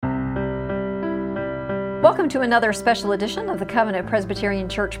Welcome to another special edition of the Covenant Presbyterian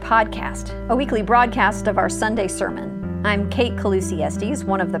Church podcast, a weekly broadcast of our Sunday sermon. I'm Kate Calusi-Estes,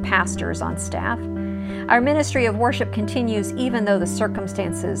 one of the pastors on staff. Our ministry of worship continues even though the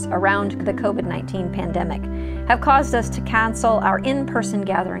circumstances around the COVID-19 pandemic have caused us to cancel our in-person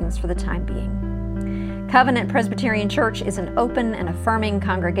gatherings for the time being. Covenant Presbyterian Church is an open and affirming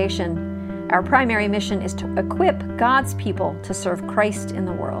congregation. Our primary mission is to equip God's people to serve Christ in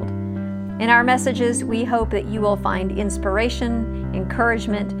the world. In our messages, we hope that you will find inspiration,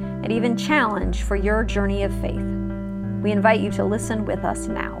 encouragement, and even challenge for your journey of faith. We invite you to listen with us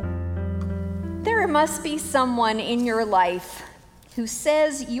now. There must be someone in your life who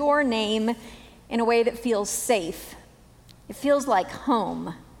says your name in a way that feels safe. It feels like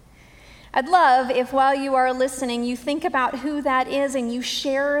home. I'd love if while you are listening, you think about who that is and you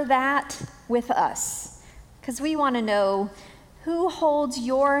share that with us, because we want to know who holds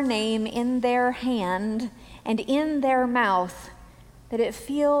your name in their hand and in their mouth that it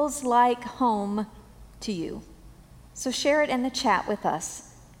feels like home to you. So share it in the chat with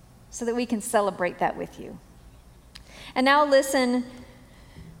us so that we can celebrate that with you. And now listen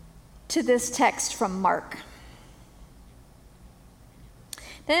to this text from Mark.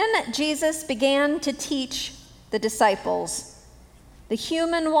 Then Jesus began to teach the disciples, "The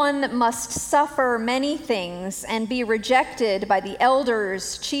human one must suffer many things and be rejected by the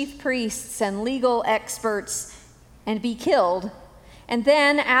elders, chief priests, and legal experts, and be killed, and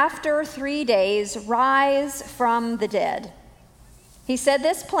then after 3 days rise from the dead." He said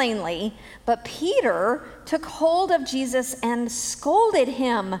this plainly, but Peter took hold of Jesus and scolded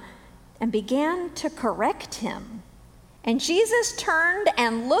him and began to correct him. And Jesus turned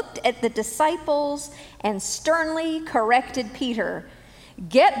and looked at the disciples and sternly corrected Peter.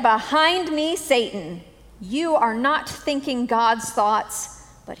 "Get behind me, Satan. You are not thinking God's thoughts,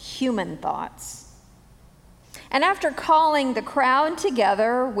 but human thoughts." And after calling the crowd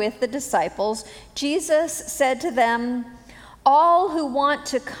together with the disciples, Jesus said to them, "All who want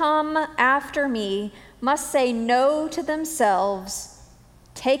to come after me must say no to themselves,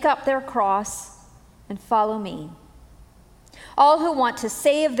 take up their cross, and follow me. All who want to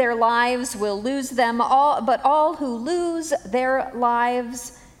save their lives will lose them, but all who lose their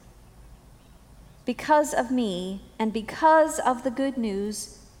lives because of me and because of the good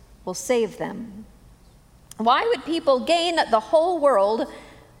news will save them. Why would people gain the whole world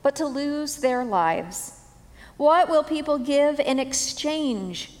but to lose their lives? What will people give in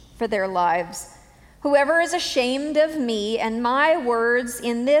exchange for their lives? Whoever is ashamed of me and my words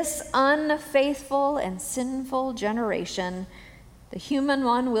in this unfaithful and sinful generation, the human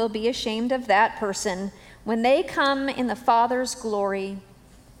one will be ashamed of that person when they come in the Father's glory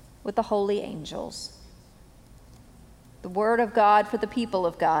with the holy angels." The word of God for the people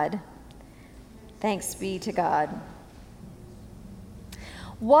of God. Thanks be to God.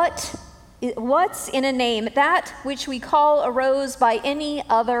 What's in a name? That which we call a rose by any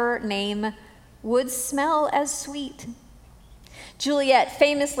other name would smell as sweet. Juliet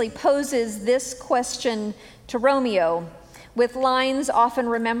famously poses this question to Romeo, with lines often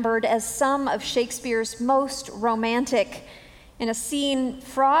remembered as some of Shakespeare's most romantic, in a scene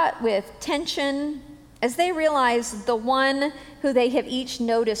fraught with tension as they realize the one who they have each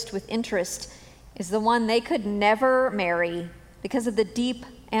noticed with interest is the one they could never marry because of the deep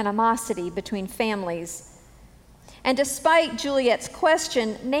animosity between families. And despite Juliet's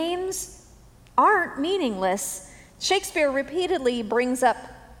question, names aren't meaningless. Shakespeare repeatedly brings up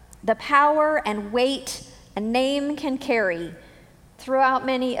the power and weight a name can carry throughout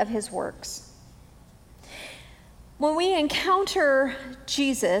many of his works. When we encounter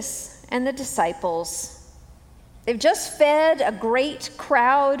Jesus and the disciples, they've just fed a great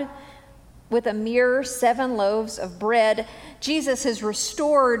crowd with a mere 7 loaves of bread. Jesus has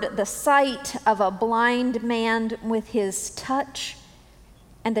restored the sight of a blind man with his touch,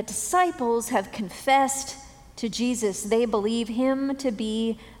 and the disciples have confessed to Jesus they believe him to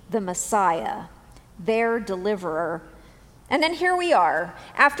be the Messiah, their deliverer. And then here we are,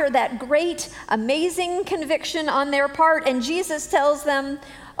 after that great, amazing conviction on their part, and Jesus tells them,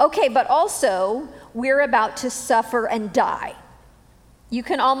 okay, but also we're about to suffer and die. You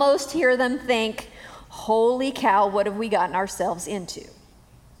can almost hear them think, holy cow, what have we gotten ourselves into?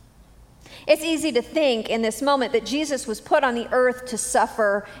 It's easy to think in this moment that Jesus was put on the earth to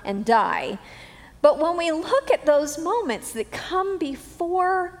suffer and die. But when we look at those moments that come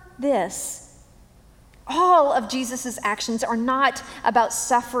before this, all of Jesus' actions are not about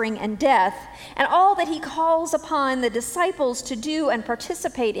suffering and death, and all that he calls upon the disciples to do and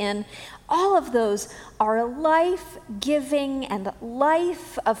participate in, all of those are life-giving and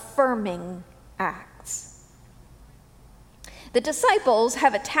life-affirming acts. The disciples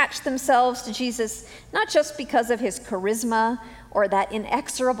have attached themselves to Jesus not just because of his charisma or that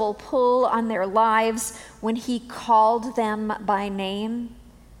inexorable pull on their lives when he called them by name,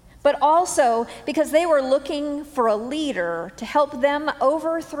 but also because they were looking for a leader to help them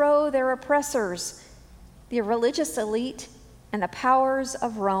overthrow their oppressors, the religious elite and the powers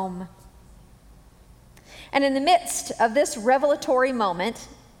of Rome. And in the midst of this revelatory moment,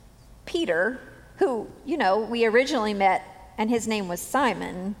 Peter, who, we originally met and his name was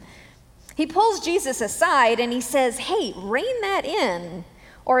Simon, he pulls Jesus aside and he says, "Hey, rein that in."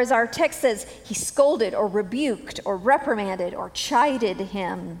 Or as our text says, he scolded or rebuked or reprimanded or chided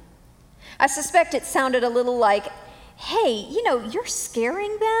him. I suspect it sounded a little like, "Hey, you're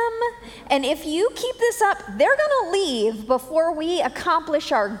scaring them. And if you keep this up, they're going to leave before we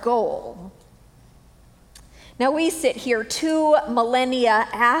accomplish our goal." Now, we sit here 2 millennia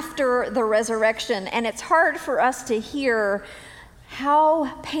after the resurrection, and it's hard for us to hear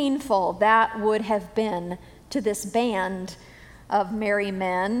how painful that would have been to this band of merry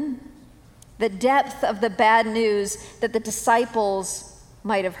men, the depth of the bad news that the disciples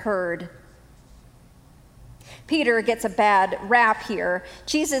might have heard. Peter gets a bad rap here.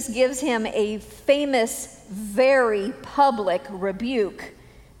 Jesus gives him a famous, very public rebuke.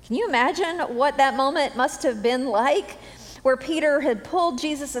 Can you imagine what that moment must have been like? Where Peter had pulled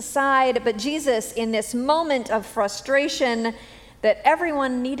Jesus aside, but Jesus, in this moment of frustration that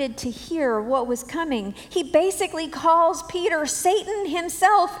everyone needed to hear what was coming, he basically calls Peter Satan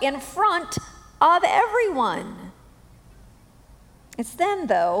himself in front of everyone. It's then,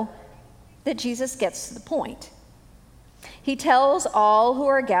 though, that Jesus gets to the point. He tells all who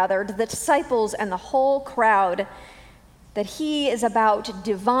are gathered, the disciples and the whole crowd, that he is about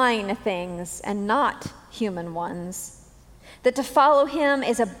divine things and not human ones, that to follow him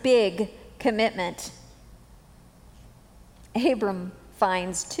is a big commitment. Abram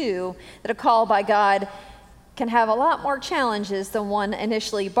finds, too, that a call by God can have a lot more challenges than one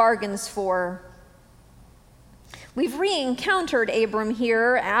initially bargains for. We've re-encountered Abram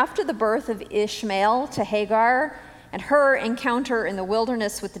here after the birth of Ishmael to Hagar and her encounter in the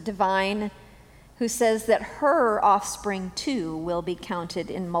wilderness with the divine, who says that her offspring too will be counted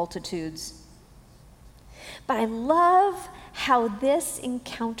in multitudes. But I love how this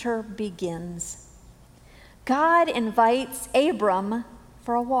encounter begins. God invites Abram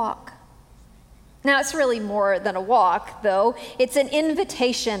for a walk. Now, it's really more than a walk, though. It's an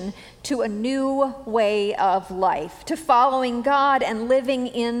invitation to a new way of life, to following God and living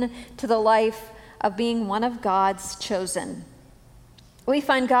into the life of being one of God's chosen. We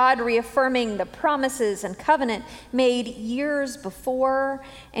find God reaffirming the promises and covenant made years before,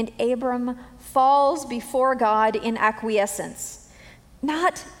 and Abram falls before God in acquiescence.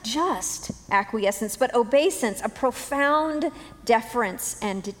 Not just acquiescence, but obeisance, a profound deference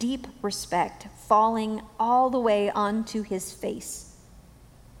and deep respect, falling all the way onto his face.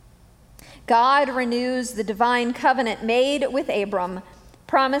 God renews the divine covenant made with Abram,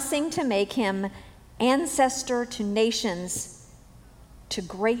 promising to make him ancestor to nations, to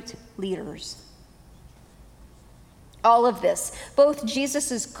great leaders. All of this, both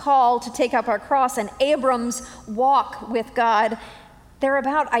Jesus' call to take up our cross and Abram's walk with God, they're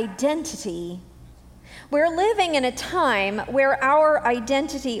about identity. We're living in a time where our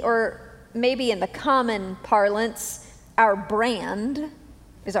identity, or maybe in the common parlance, our brand,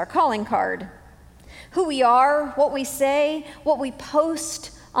 is our calling card. Who we are, what we say, what we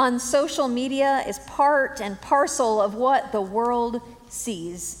post on social media is part and parcel of what the world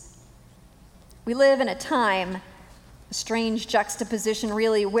sees. We live in a time, a strange juxtaposition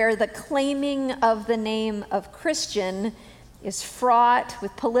really, where the claiming of the name of Christian is fraught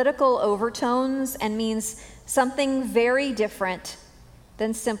with political overtones and means something very different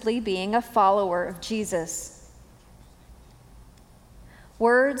than simply being a follower of Jesus.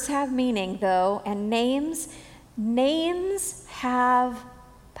 Words have meaning, though, and names have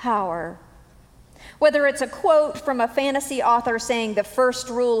power. Whether it's a quote from a fantasy author saying the first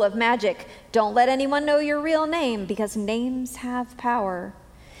rule of magic, don't let anyone know your real name because names have power,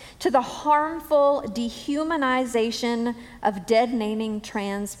 to the harmful dehumanization of dead naming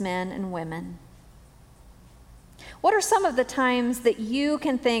trans men and women. What are some of the times that you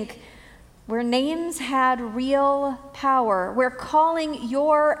can think where names had real power, where calling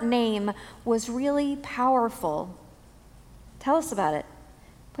your name was really powerful? Tell us about it.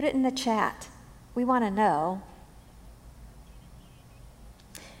 Put it in the chat. We want to know.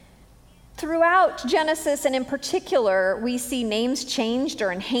 Throughout Genesis, and in particular, we see names changed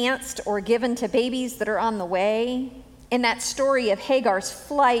or enhanced or given to babies that are on the way. In that story of Hagar's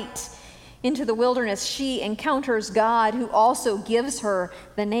flight, Into the wilderness, she encounters God, who also gives her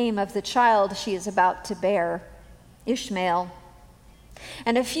the name of the child she is about to bear, Ishmael.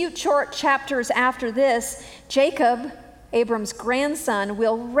 And a few short chapters after this, Jacob, Abram's grandson,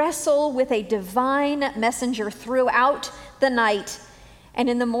 will wrestle with a divine messenger throughout the night, and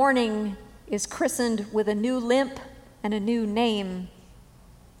in the morning is christened with a new limp and a new name.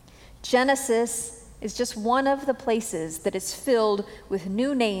 Genesis is just one of the places that is filled with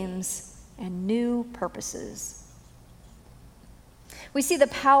new names and new purposes. We see the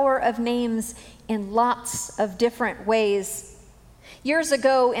power of names in lots of different ways. Years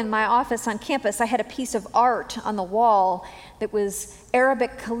ago in my office on campus, I had a piece of art on the wall that was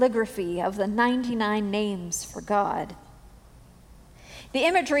Arabic calligraphy of the 99 names for God. The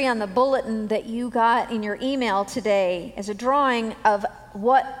imagery on the bulletin that you got in your email today is a drawing of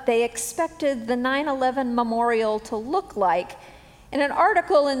what they expected the 9/11 memorial to look like in an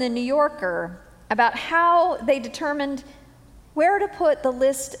article in the New Yorker about how they determined where to put the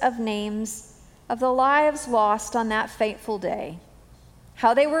list of names of the lives lost on that fateful day.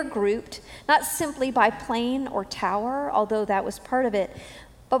 How they were grouped, not simply by plane or tower, although that was part of it,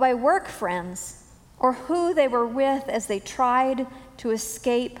 but by work friends or who they were with as they tried to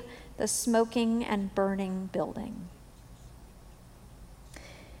escape the smoking and burning building.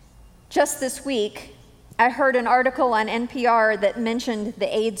 Just this week, I heard an article on NPR that mentioned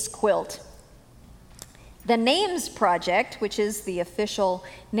the AIDS quilt. The NAMES Project, which is the official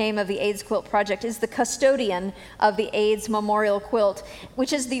name of the AIDS Quilt Project, is the custodian of the AIDS Memorial Quilt,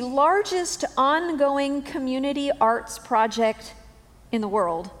 which is the largest ongoing community arts project in the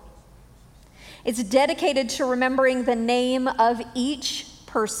world. It's dedicated to remembering the name of each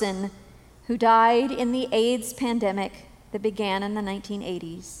person who died in the AIDS pandemic that began in the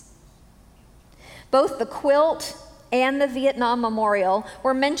 1980s. Both the quilt and the Vietnam Memorial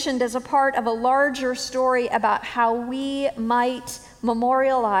were mentioned as a part of a larger story about how we might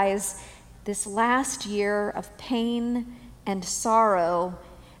memorialize this last year of pain and sorrow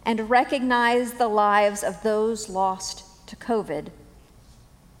and recognize the lives of those lost to COVID.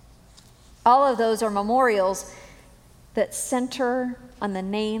 All of those are memorials that center on the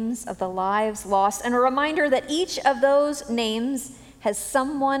names of the lives lost, and a reminder that each of those names has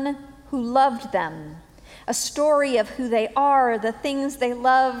someone who loved them, a story of who they are, the things they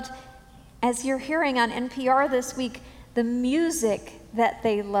loved. As you're hearing on NPR this week, the music that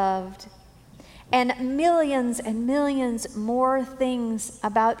they loved, and millions more things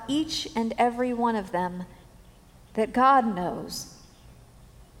about each and every one of them that God knows.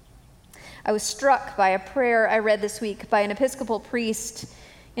 I was struck by a prayer I read this week by an Episcopal priest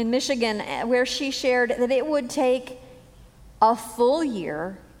in Michigan, where she shared that it would take a full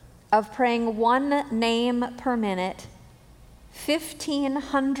year of praying one name per minute,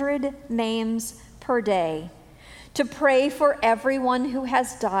 1,500 names per day, to pray for everyone who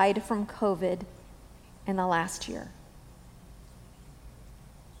has died from COVID in the last year.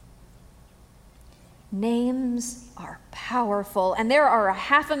 Names are powerful, and there are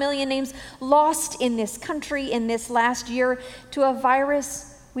 500,000 names lost in this country in this last year to a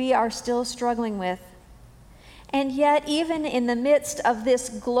virus we are still struggling with. And yet, even in the midst of this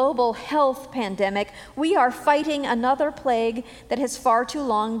global health pandemic, we are fighting another plague that has far too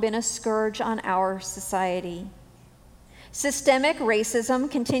long been a scourge on our society. Systemic racism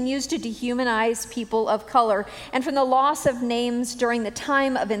continues to dehumanize people of color, and from the loss of names during the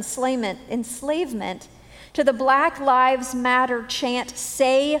time of enslavement, to the Black Lives Matter chant,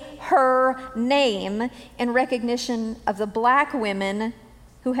 "Say her name," in recognition of the Black women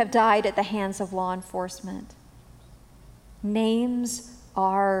who have died at the hands of law enforcement. Names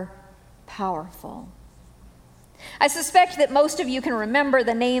are powerful. I suspect that most of you can remember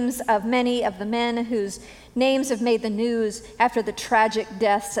the names of many of the men whose names have made the news after the tragic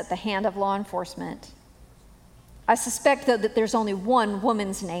deaths at the hand of law enforcement. I suspect, though, that there's only one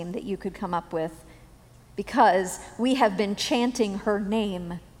woman's name that you could come up with, because we have been chanting her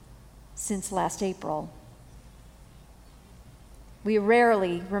name since last April. We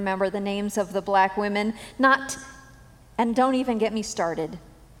rarely remember the names of the Black women, and don't even get me started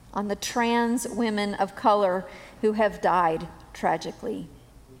on the trans women of color who have died tragically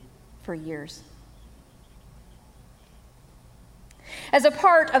for years. As a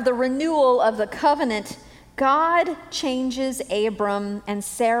part of the renewal of the covenant, God changes Abram and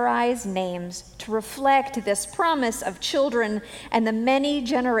Sarai's names to reflect this promise of children and the many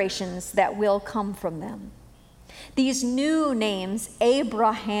generations that will come from them. These new names,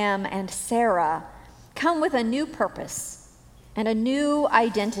 Abraham and Sarah, come with a new purpose and a new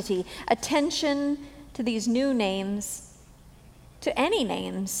identity. Attention to these new names, to any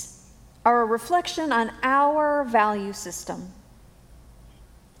names, are a reflection on our value system.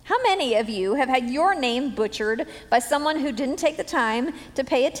 How many of you have had your name butchered by someone who didn't take the time to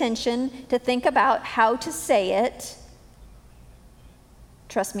pay attention, to think about how to say it?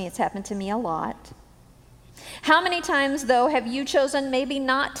 Trust me, it's happened to me a lot. How many times, though, have you chosen maybe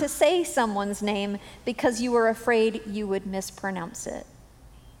not to say someone's name because you were afraid you would mispronounce it?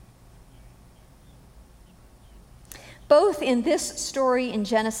 Both in this story in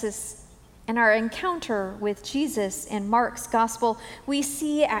Genesis and our encounter with Jesus in Mark's gospel, we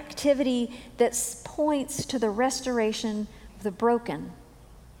see activity that points to the restoration of the broken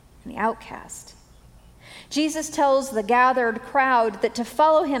and the outcast. Jesus tells the gathered crowd that to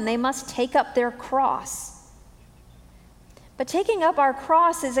follow him, they must take up their cross. But taking up our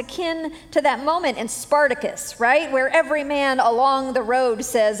cross is akin to that moment in Spartacus, right? Where every man along the road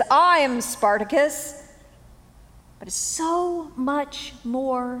says, "I am Spartacus." But it's so much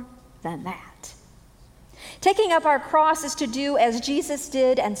more than that. Taking up our cross is to do as Jesus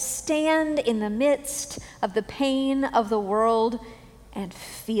did and stand in the midst of the pain of the world and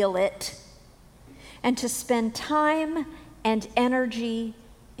feel it, and to spend time and energy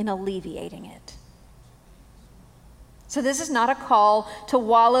in alleviating it. So this is not a call to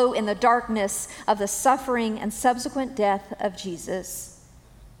wallow in the darkness of the suffering and subsequent death of Jesus,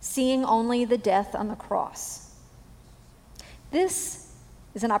 seeing only the death on the cross. This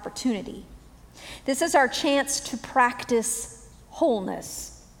is an opportunity. This is our chance to practice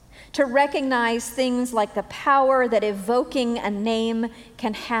wholeness, to recognize things like the power that evoking a name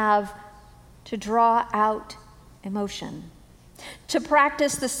can have to draw out emotion, to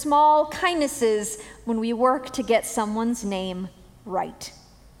practice the small kindnesses when we work to get someone's name right,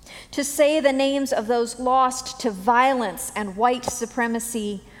 to say the names of those lost to violence and white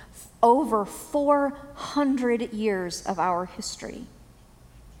supremacy over 400 years of our history,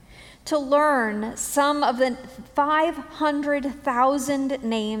 to learn some of the 500,000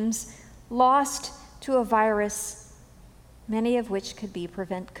 names lost to a virus, many of which could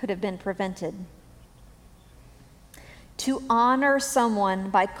have been prevented. To honor someone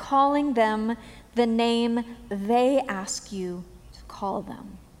by calling them the name they ask you to call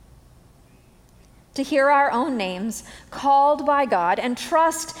them. To hear our own names called by God and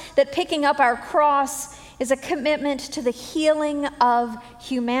trust that picking up our cross is a commitment to the healing of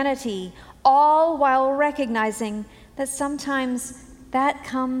humanity, all while recognizing that sometimes that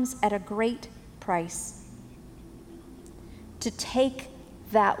comes at a great price. To take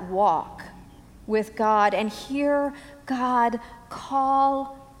that walk with God and hear God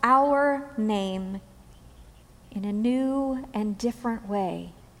call our name in a new and different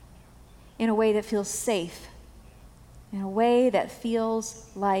way, in a way that feels safe, in a way that feels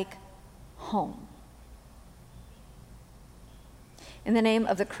like home. In the name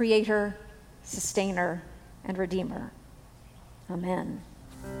of the Creator, Sustainer, and Redeemer. Amen.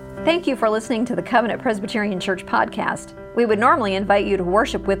 Thank you for listening to the Covenant Presbyterian Church podcast. We would normally invite you to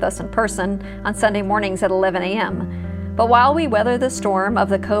worship with us in person on Sunday mornings at 11 a.m. But while we weather the storm of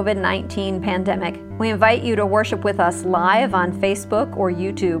the COVID-19 pandemic, we invite you to worship with us live on Facebook or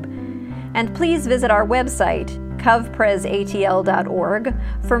YouTube. And please visit our website, covpresatl.org,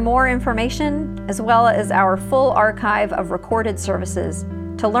 for more information, as well as our full archive of recorded services,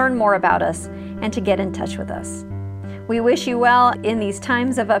 to learn more about us and to get in touch with us. We wish you well in these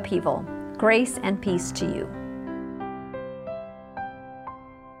times of upheaval. Grace and peace to you.